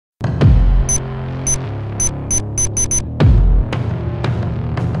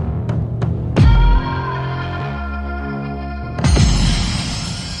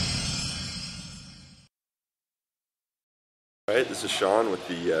This is Sean with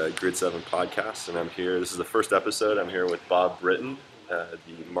the Grid7 podcast, and I'm here. This is the first episode. I'm here with Bob Britton, the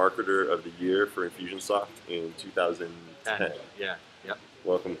Marketer of the Year for Infusionsoft in 2010. Yeah.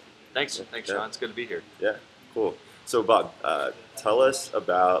 Welcome. Thanks, Sean. It's good to be here. Yeah, cool. So, Bob, tell us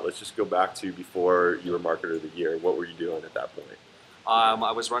about, let's just go back to before you were Marketer of the Year. What were you doing at that point?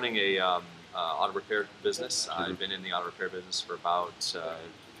 I was running a auto repair business. I've been in the auto repair business for about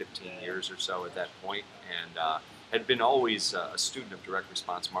 15 years or so at that point, and had been always a student of direct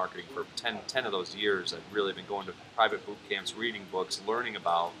response marketing for 10 of those years. I'd really been going to private boot camps, reading books, learning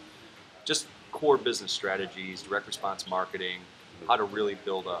about just core business strategies, direct response marketing, how to really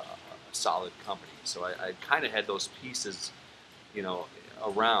build a solid company. So I kind of had those pieces,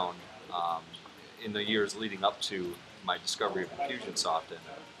 around in the years leading up to my discovery of Infusionsoft, and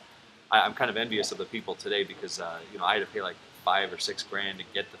I'm kind of envious of the people today because I had to pay like $5 or $6 grand to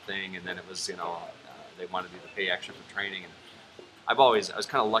get the thing, and then it was they wanted me to pay extra for training. And I was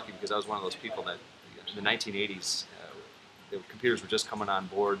kind of lucky because I was one of those people that in the 1980s the computers were just coming on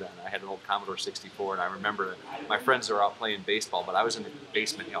board, and I had an old Commodore 64, and I remember my friends were out playing baseball, but I was in the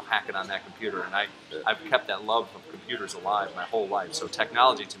basement, hacking on that computer, and I've kept that love of computers alive my whole life. So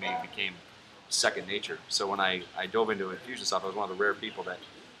technology to me became second nature. So when I dove into Infusionsoft, I was one of the rare people that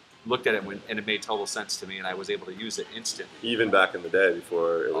looked at it and it made total sense to me, and I was able to use it instantly. Even back in the day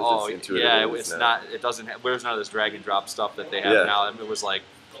before it was as intuitive as it's now. not. It doesn't. There's none of this drag and drop stuff that they have now. I mean, it was like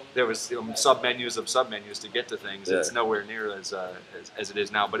there was submenus of submenus to get to things. Yeah. It's nowhere near as it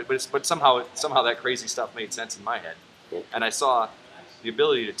is now. But somehow that crazy stuff made sense in my head. Cool. And I saw the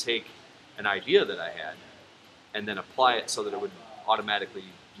ability to take an idea that I had and then apply it so that it would automatically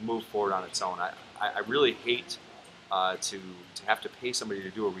move forward on its own. I really hate to have to pay somebody to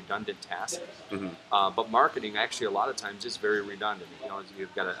do a redundant task. But marketing actually a lot of times is very redundant.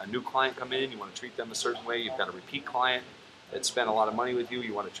 You've got a new client come in, you want to treat them a certain way. You've got a repeat client that spent a lot of money with you,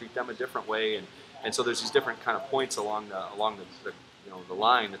 you want to treat them a different way. And so there's these different kind of points along the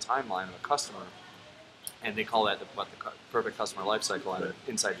line, the timeline of a customer. And they call that the perfect customer lifecycle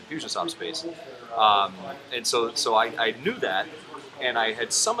inside the Infusionsoft space. And so I knew that, and I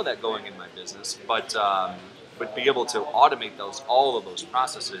had some of that going in my business, but be able to automate all of those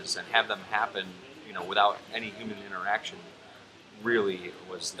processes and have them happen, without any human interaction, really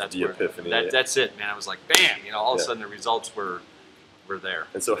that's the epiphany. That's it, man. I was like, bam! All of a sudden the results were there.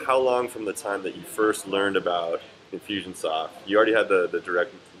 And so, how long from the time that you first learned about Infusionsoft, you already had the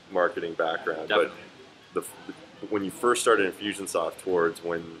direct marketing background, Definitely. but when you first started Infusionsoft towards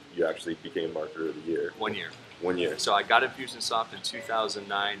when you actually became Marketer of the Year? 1 year. 1 year. So I got Infusionsoft in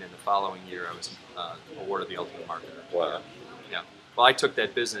 2009, and the following year I was awarded the Ultimate Marketer. Wow. Yeah. Well, I took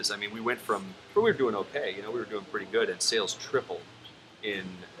that business. I mean, we went from we were doing okay. We were doing pretty good, and sales tripled in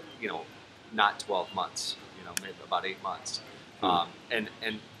not 12 months. Maybe about 8 months.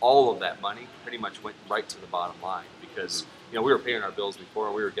 And all of that money pretty much went right to the bottom line because we were paying our bills before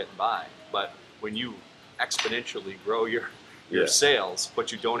and we were getting by. But when you exponentially grow your sales,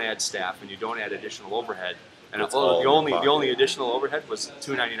 but you don't add staff and you don't add additional overhead, and the only additional overhead was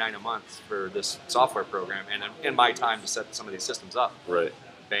 $299 a month for this software program, and in my time to set some of these systems up. Right.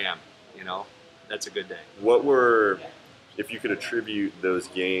 Bam. That's a good day. What were, if you could attribute those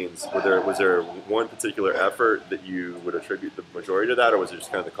gains, was there one particular effort that you would attribute the majority to that, or was it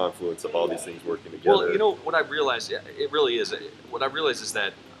just kind of the confluence of all these things working together? Well, what I realized, it really is. What I realized is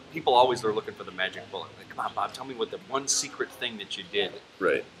that people always are looking for the magic bullet. Like, come on, Bob, tell me what the one secret thing that you did.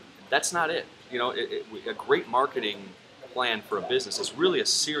 Right. That's not it. A great marketing plan for a business is really a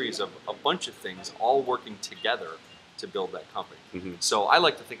series of a bunch of things all working together to build that company. So I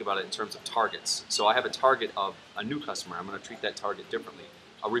like to think about it in terms of targets. So I have a target of a new customer. I'm going to treat that target differently.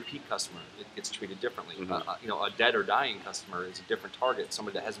 A repeat customer, it gets treated differently. A dead or dying customer is a different target.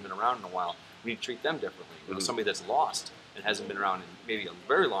 Somebody that hasn't been around in a while, we need to treat them differently. Somebody that's lost and hasn't been around in maybe a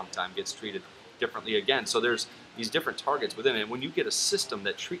very long time gets treated differently again. So there's these different targets within it. And when you get a system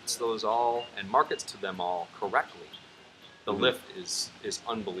that treats those all and markets to them all correctly, the lift is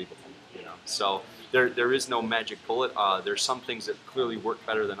unbelievable. So there is no magic bullet. There's some things that clearly work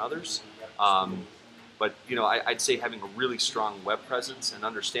better than others. But I'd say having a really strong web presence and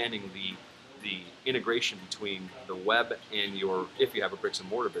understanding the integration between the web and if you have a bricks and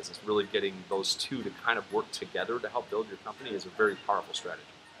mortar business, really getting those two to kind of work together to help build your company is a very powerful strategy.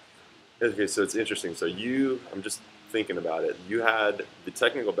 Okay, so it's interesting. So I'm just thinking about it. You had the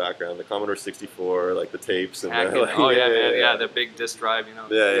technical background, the Commodore 64, like the tapes and the big disk drive,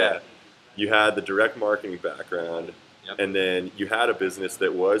 Yeah. You had the direct marketing background, and then you had a business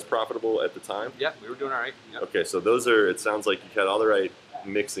that was profitable at the time. Yeah, we were doing all right. Yep. Okay, so it sounds like you had all the right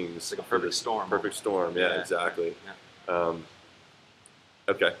mixings. It's like a perfect storm. Perfect storm, yeah. Exactly. Yeah.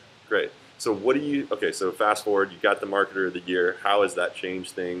 So what do you, okay, so fast forward, you got the Marketer of the Year. How has that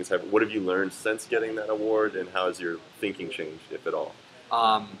changed things? What have you learned since getting that award, and how has your thinking changed, if at all?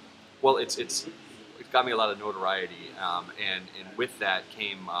 Well, it's got me a lot of notoriety, and with that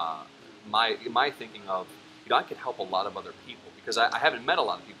came my thinking of, I could help a lot of other people, because I haven't met a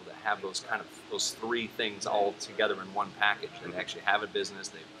lot of people that have those three things all together in one package. They actually have a business,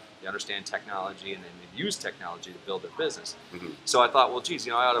 they understand technology, and then they use technology to build their business. So I thought, well, geez,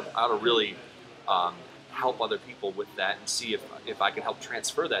 I ought to really help other people with that, and see if I can help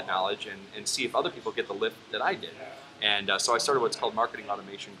transfer that knowledge, and see if other people get the lift that I did. And so I started what's called Marketing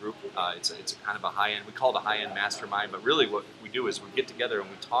Automation Group. It's a kind of a high-end, we call it a high-end mastermind, but really what we do is we get together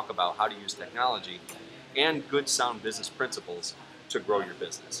and we talk about how to use technology and good sound business principles to grow your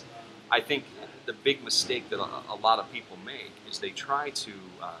business. I think the big mistake that a lot of people make is they try to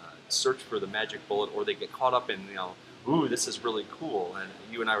search for the magic bullet, or they get caught up in, ooh, this is really cool. And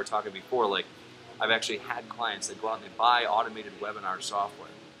you and I were talking before, like, I've actually had clients that go out and they buy automated webinar software,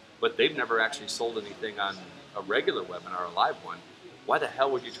 but they've never actually sold anything on a regular webinar, a live one. Why the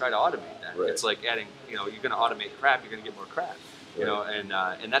hell would you try to automate that? Right. It's like adding, you're going to automate crap, you're going to get more crap.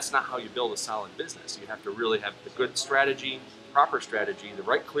 And that's not how you build a solid business. You have to really have the good strategy, proper strategy, the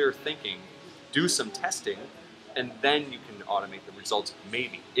right clear thinking, do some testing, and then you can automate the results,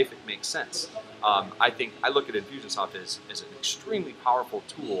 maybe, if it makes sense. I think I look at Infusionsoft as an extremely powerful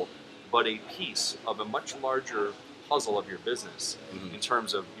tool, but a piece of a much larger puzzle of your business in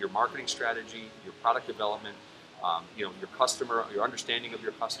terms of your marketing strategy, your product development, your customer, your understanding of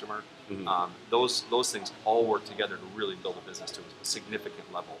your customer. Those things all work together to really build a business to a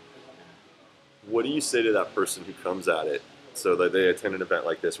significant level. What do you say to that person who comes at it? So that they attend an event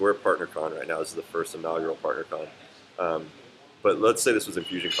like this. We're at PartnerCon right now. This is the first inaugural PartnerCon. But let's say this was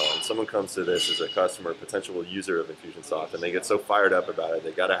InfusionCon, and someone comes to this as a customer, potential user of Infusionsoft, and they get so fired up about it,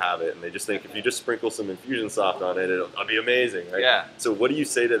 they got to have it, and they just think if you just sprinkle some Infusionsoft on it, it'll be amazing, right? Yeah. So what do you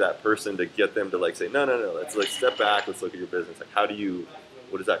say to that person to get them to like say, no, let's like step back, let's look at your business. Like,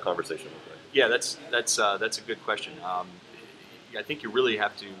 what does that conversation look like? Yeah, that's a good question. I think you really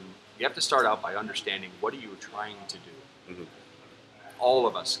have to start out by understanding what are you trying to do. All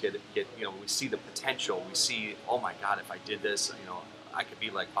of us get we see the potential. We see, oh my God, if I did this, I could be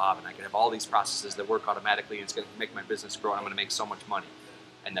like Bob, and I could have all these processes that work automatically, and it's going to make my business grow, and I'm going to make so much money.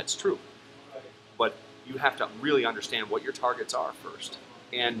 And that's true. But you have to really understand what your targets are first.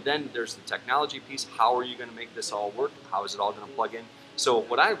 And then there's the technology piece. How are you going to make this all work? How is it all going to plug in? So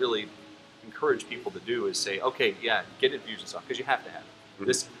what I really encourage people to do is say, okay, yeah, get Infusionsoft, because you have to have it.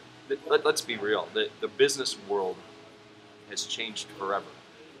 This. Let's be real. The business world has changed forever.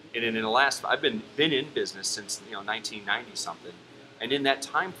 And in the last, I've been in business since 1990 something, and in that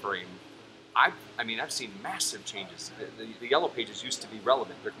time frame, I've seen massive changes. The yellow pages used to be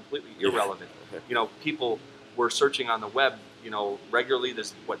relevant; they're completely irrelevant. People were searching on the web, regularly.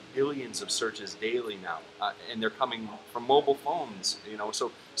 There's billions of searches daily now, and they're coming from mobile phones.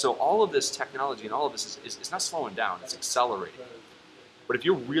 So all of this technology and all of this is not slowing down; it's accelerating. But if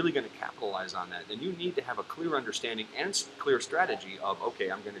you're really going to capitalize on that, then you need to have a clear understanding and clear strategy of,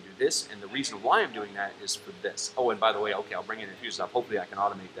 okay, I'm going to do this, and the reason why I'm doing that is for this. Oh, and by the way, okay, I'll bring in Infusionsoft. Hopefully I can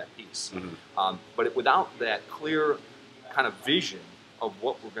automate that piece. But without that clear kind of vision of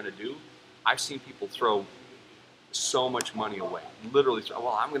what we're going to do, I've seen people throw so much money away. Literally,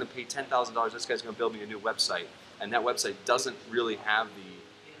 well, I'm going to pay $10,000. This guy's going to build me a new website, and that website doesn't really have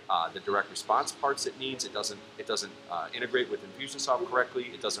the direct response parts it needs. It doesn't integrate with Infusionsoft correctly.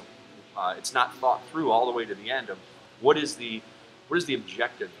 It's not thought through all the way to the end of what is the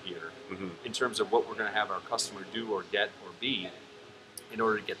objective here in terms of what we're going to have our customer do or get or be in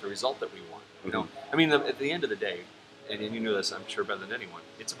order to get the result that we want. At the end of the day, and you know this, I'm sure better than anyone,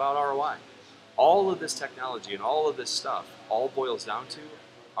 it's about ROI. All of this technology and all of this stuff all boils down to,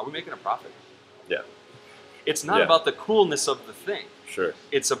 are we making a profit? Yeah. It's not about the coolness of the thing. Sure.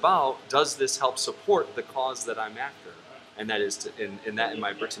 It's about, does this help support the cause that I'm after? And that is in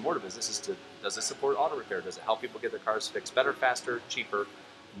my bricks and mortar business does it support auto repair? Does it help people get their cars fixed better, faster, cheaper,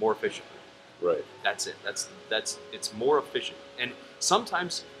 more efficiently? Right. That's it. It's more efficient. And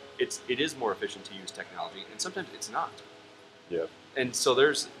sometimes it is more efficient to use technology, and sometimes it's not. Yeah. And so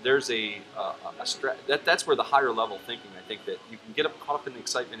there's that's where the higher level thinking, I think, that you can get caught up in the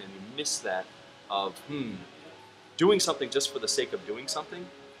excitement and you miss that of doing something just for the sake of doing something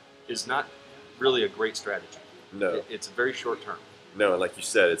is not really a great strategy. No. It's very short term. No, and like you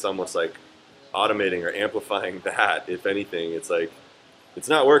said, it's almost like automating or amplifying that. If anything, it's like, it's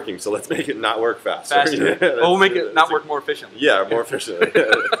not working, so let's make it not work faster. We'll make it not work more efficiently. Yeah, more efficiently.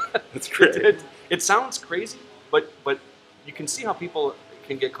 That's great. It sounds crazy, but you can see how people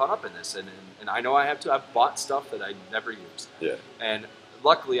can get caught up in this, and I know I have too. I've bought stuff that I never used, Yeah. and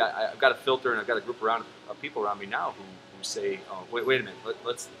luckily I've got a filter, and I've got a group of people around me now who say, oh, wait a minute,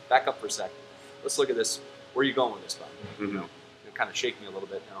 let's back up for a sec. Let's look at this. Where are you going with this, Bob? Mm-hmm. You know, kind of shake me a little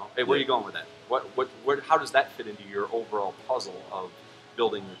bit. You know, hey, where are you going with that? How does that fit into your overall puzzle of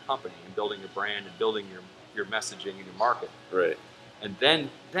building your company and building your brand and building your messaging and your market? Right. And then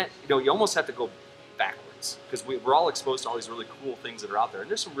you almost have to go backwards, because we're all exposed to all these really cool things that are out there, and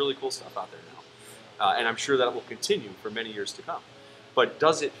there's some really cool stuff out there now, and I'm sure that it will continue for many years to come. But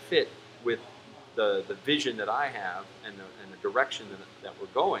does it fit with the vision that I have and the direction that we're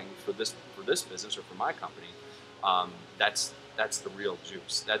going for this business or for my company? That's the real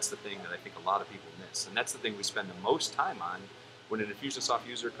juice. That's the thing that I think a lot of people miss, and that's the thing we spend the most time on when an Infusionsoft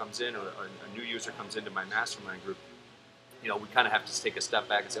user comes in, or a new user comes into my mastermind group. We kind of have to take a step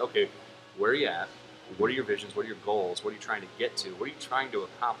back and say, okay, where are you at? What are your visions? What are your goals? What are you trying to get to? What are you trying to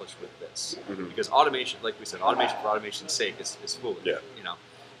accomplish with this? Mm-hmm. Because automation, like we said, automation for automation's sake is foolish. Yeah.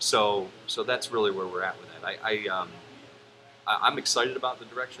 So that's really where we're at with that. I'm excited about the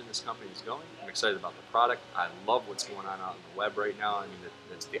direction this company is going. I'm excited about the product. I love what's going on out on the web right now. I mean,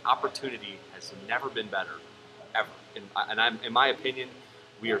 the opportunity has never been better, ever. In my opinion,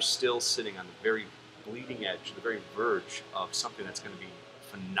 we are still sitting on the very bleeding edge, the very verge of something that's going to be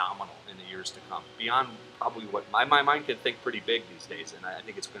phenomenal in the years to come. Beyond probably what my mind can think pretty big these days, and I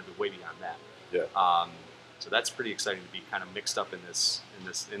think it's going to be way beyond that. Yeah. So that's pretty exciting to be kind of mixed up in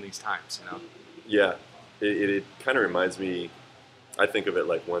these times, Yeah. It kind of reminds me, I think of it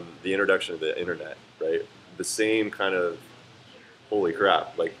like when the introduction of the internet, right? The same kind of, holy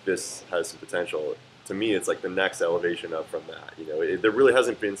crap, like this has some potential. To me, it's like the next elevation up from that. There really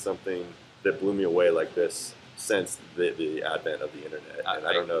hasn't been something that blew me away like this since the advent of the internet. And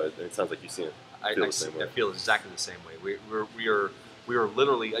I don't know, it sounds like you see it. I feel exactly the same way. We are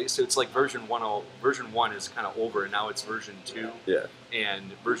literally, so it's like version 1.0. Version 1 is kind of over, and now it's version 2. Yeah.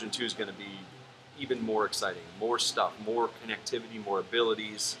 And version 2 is going to be even more exciting, more stuff, more connectivity, more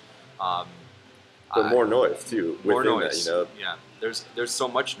abilities. But more noise too. More noise. That, Yeah. There's so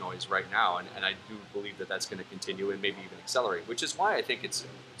much noise right now, and I do believe that that's going to continue and maybe even accelerate. Which is why I think it's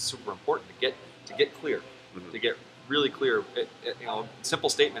super important to get clear, mm-hmm. to get really clear. Simple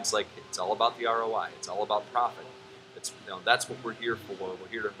statements like it's all about the ROI, it's all about profit. That's what we're here for. We're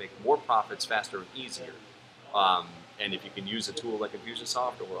here to make more profits faster and easier. And if you can use a tool like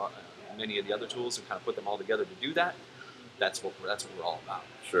Infusionsoft or many of the other tools and kind of put them all together to do that, that's what we're all about.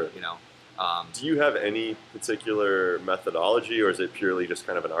 Sure. Do you have any particular methodology, or is it purely just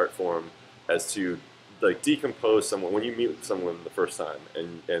kind of an art form as to like decompose someone when you meet someone the first time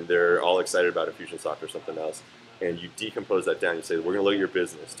and they're all excited about Infusionsoft or something else, and you decompose that down? You say, we're going to look at your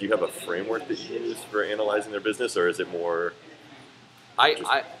business. Do you have a framework that you use for analyzing their business, or is it more?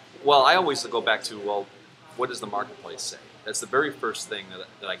 I always go back to, well, what does the marketplace say? That's the very first thing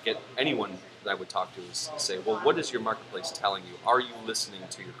that I get anyone that I would talk to is say, well, what is your marketplace telling you? Are you listening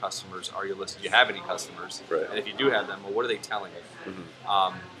to your customers? Are you listening? Do you have any customers? Right. And if you do have them, well, what are they telling you?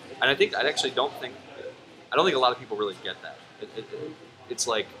 Mm-hmm. And I think I don't think a lot of people really get that. It's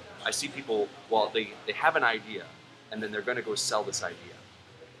like I see people, well, they have an idea, and then they're going to go sell this idea,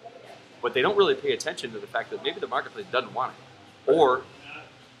 but they don't really pay attention to the fact that maybe the marketplace doesn't want it, or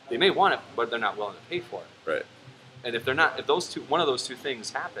they may want it, but they're not willing to pay for it. Right. And if one of those two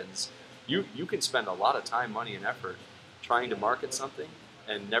things happens, you can spend a lot of time, money, and effort trying to market something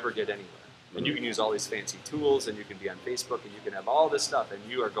and never get anywhere. Mm-hmm. And you can use all these fancy tools, and you can be on Facebook, and you can have all this stuff, and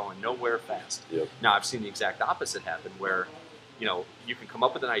you are going nowhere fast. Yep. Now, I've seen the exact opposite happen, where you can come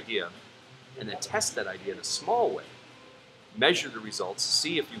up with an idea and then test that idea in a small way, measure the results,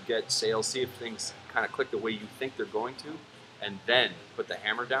 see if you get sales, see if things kind of click the way you think they're going to, and then put the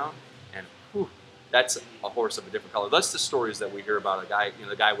hammer down, and that's a horse of a different color. That's the stories that we hear about.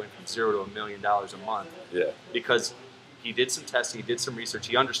 The guy went from $0 to $1 million a month. Yeah. Because he did some testing, he did some research,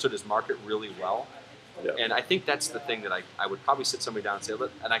 he understood his market really well. Yeah. And I think that's the thing that I would probably sit somebody down and say,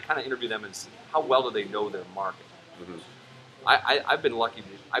 and I kind of interview them and see how well do they know their market. Mm-hmm. I've been lucky.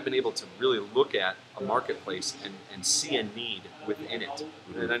 I've been able to really look at a marketplace and see a need within it.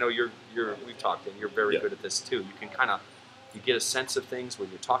 Mm-hmm. And I know we've talked, and you're very good at this too. You can you get a sense of things when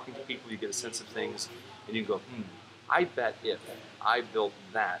you're talking to people. You get a sense of things, and you go, I bet if I built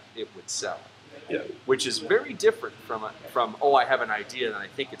that, it would sell. Yeah. Which is very different from I have an idea and I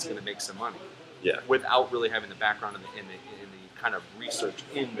think it's going to make some money. Yeah. Without really having the background in the kind of research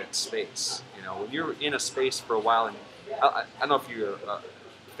in that space. When you're in a space for a while, and I don't know if you're a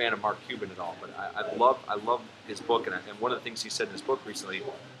fan of Mark Cuban at all, but I love his book, and one of the things he said in his book recently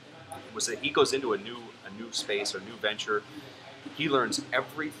was that he goes into a new space or new venture. He learns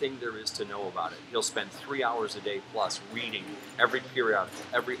everything there is to know about it. He'll spend 3 hours a day plus reading every periodical,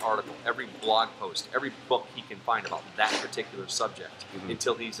 every article, every blog post, every book he can find about that particular subject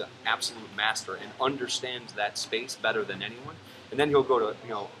until he's an absolute master and understands that space better than anyone. And then he'll go to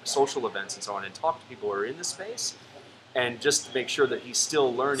social events and so on and talk to people who are in the space, and just to make sure that he's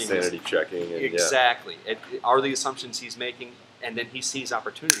still learning. Sanity checking. And, exactly. Are the assumptions he's making, and then he sees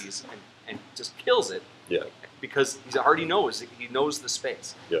opportunities and just kills it. Yeah. Because he already knows the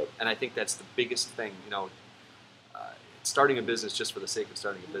space. Yep. And I think that's the biggest thing. Starting a business just for the sake of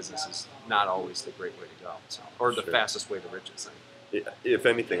starting a business is not always the great way to go. So, or the fastest way to riches. If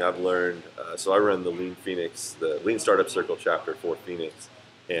anything, I've learned. So I run the the Lean Startup Circle chapter for Phoenix,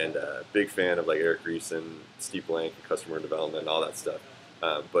 and big fan of like Eric Ries and Steve Blank and customer development and all that stuff.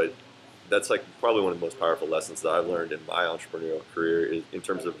 But that's like probably one of the most powerful lessons that I've learned in my entrepreneurial career is in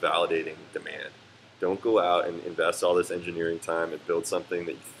terms of validating demand. Don't go out and invest all this engineering time and build something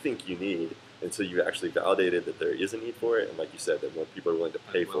that you think you need until you've actually validated that there is a need for it, and like you said, that more people are willing to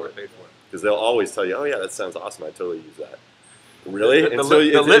pay for it. Because they'll always tell you, "Oh yeah, that sounds awesome. I totally use that." Really? Until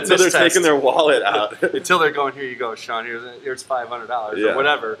they're taking their wallet out. Until they're going, "Here you go, Sean. Here's $500 or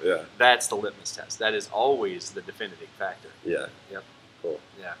whatever." Yeah. That's the litmus test. That is always the definitive factor. Yeah. Yep. Cool.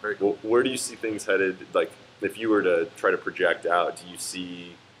 Yeah. Very cool. Well, where do you see things headed? Like, if you were to try to project out, do you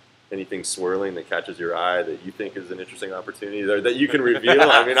see anything swirling that catches your eye that you think is an interesting opportunity that you can reveal?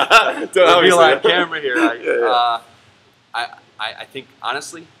 I mean, don't reveal on camera here. I think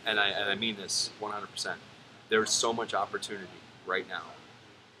honestly, and I mean this 100%. There's so much opportunity right now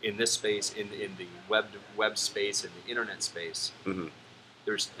in this space, in the web space, in the internet space. Mm-hmm.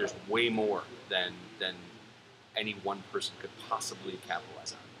 There's way more than any one person could possibly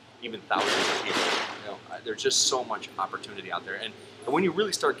capitalize on. Even thousands of people. There's just so much opportunity out there, and when you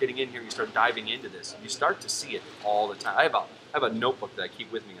really start getting in here and you start diving into this, you start to see it all the time. I have a notebook that I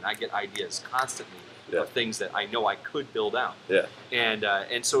keep with me, and I get ideas constantly of things that I know I could build out. Yeah.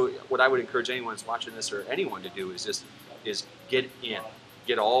 And so what I would encourage anyone who's watching this or anyone to do is get in,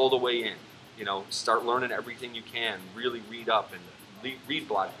 get all the way in. Start learning everything you can. Really read up and read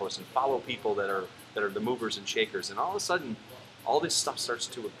blog posts and follow people that are the movers and shakers, and all of a sudden, all this stuff starts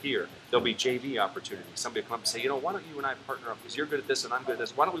to appear. There'll be JV opportunities. Somebody will come up and say, why don't you and I partner up because you're good at this and I'm good at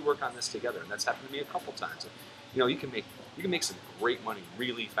this. Why don't we work on this together? And that's happened to me a couple times. You can make some great money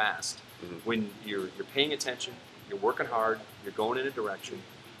really fast when you're paying attention, you're working hard, you're going in a direction.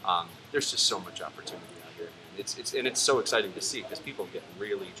 There's just so much opportunity out here. It's so exciting to see because people get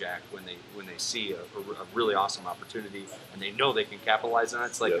really jacked when they see a really awesome opportunity and they know they can capitalize on it.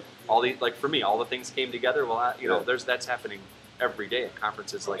 It's like for me, all the things came together. Well, that's happening every day at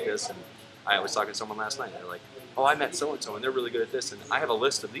conferences like this. And I was talking to someone last night. They're like, "Oh, I met so and so, and they're really good at this." And I have a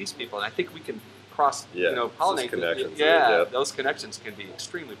list of these people, and I think we can cross, pollinate. Those connections can be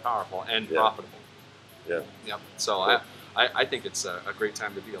extremely powerful and profitable. Yeah. Yep. So cool. I think it's a great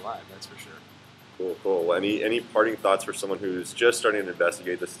time to be alive. That's for sure. Cool. Well, any parting thoughts for someone who's just starting to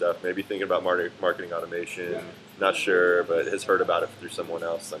investigate this stuff, maybe thinking about marketing automation, not sure, but has heard about it through someone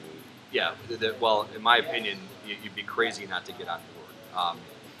else? I mean, well, in my opinion, you'd be crazy not to get on board.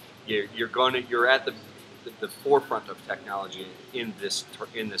 You're at the forefront of technology in this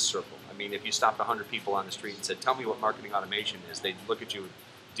circle. I mean, if you stopped 100 people on the street and said, "Tell me what marketing automation is," they'd look at you,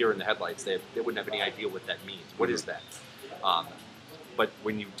 deer in the headlights. They wouldn't have any idea what that means. What is that? But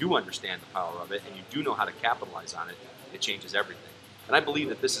when you do understand the power of it and you do know how to capitalize on it, it changes everything. And I believe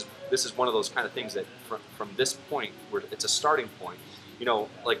that this is one of those kind of things that from this point where it's a starting point.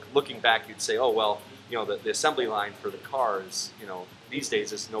 Like looking back, you'd say, "Oh well, the assembly line for the car is, these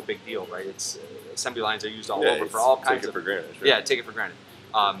days is no big deal, right? It's assembly lines are used all over for all kinds of." Take it for granted. Right? Yeah, take it for granted.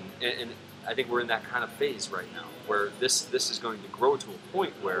 And I think we're in that kind of phase right now where this is going to grow to a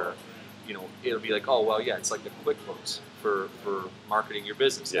point where, it'll be like, "Oh well, yeah, it's like the QuickBooks for marketing your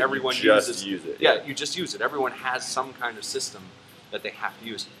business. Yeah, everyone you just use it. Yeah, you just use it. Everyone has some kind of system that they have to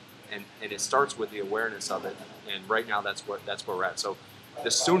use, and it starts with the awareness of it. And right now, that's where we're at. So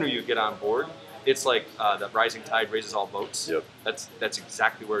the sooner you get on board, it's like the rising tide raises all boats. Yep. That's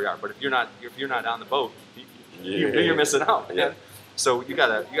exactly where we are. But if you're not on the boat, you're missing out. Yeah. So you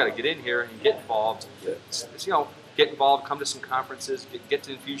gotta get in here and get involved. Yeah. Get involved. Come to some conferences. Get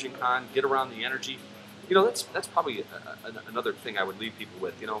to InfusionCon. Get around the energy. That's probably another thing I would leave people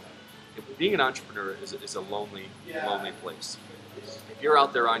with. Being an entrepreneur is a lonely place. If you're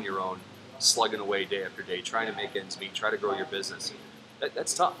out there on your own, slugging away day after day, trying to make ends meet, try to grow your business,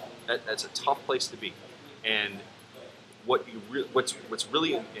 that's tough. That's a tough place to be. And what's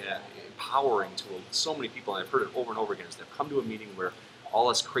really empowering to so many people, and I've heard it over and over again, is they've come to a meeting where all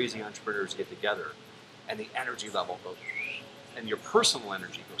us crazy entrepreneurs get together, and the energy level goes, and your personal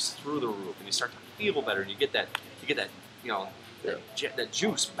energy goes through the roof, and you start to feel better, and you get that, that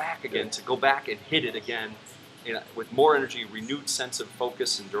juice back again to go back and hit it again, with more energy, renewed sense of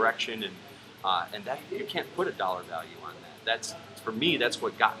focus and direction, and that you can't put a dollar value on that. That's, for me, that's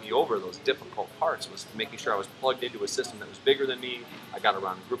what got me over those difficult parts, was making sure I was plugged into a system that was bigger than me. I got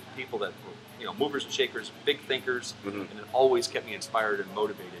around a group of people that were, movers and shakers, big thinkers, and it always kept me inspired and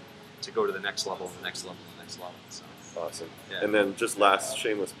motivated to go to the next level, and the next level, and the next level. So. Awesome. Yeah. And then just last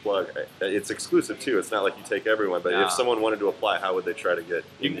shameless plug, it's exclusive too. It's not like you take everyone, but if someone wanted to apply, how would they try to get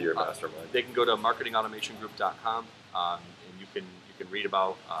into your mastermind? They can go to marketingautomationgroup.com, and you can read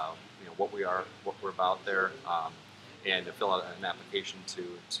about what we're about there, and to fill out an application to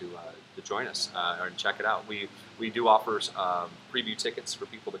join us or check it out. We do offer preview tickets for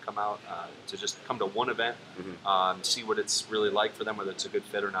people to come out, to just come to one event, see what it's really like for them, whether it's a good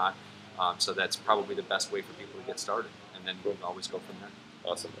fit or not. So that's probably the best way for people to get started, and then we'll always go from there.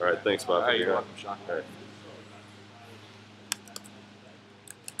 Awesome. All right, thanks, Bob. All right, you're welcome, Sean. All right.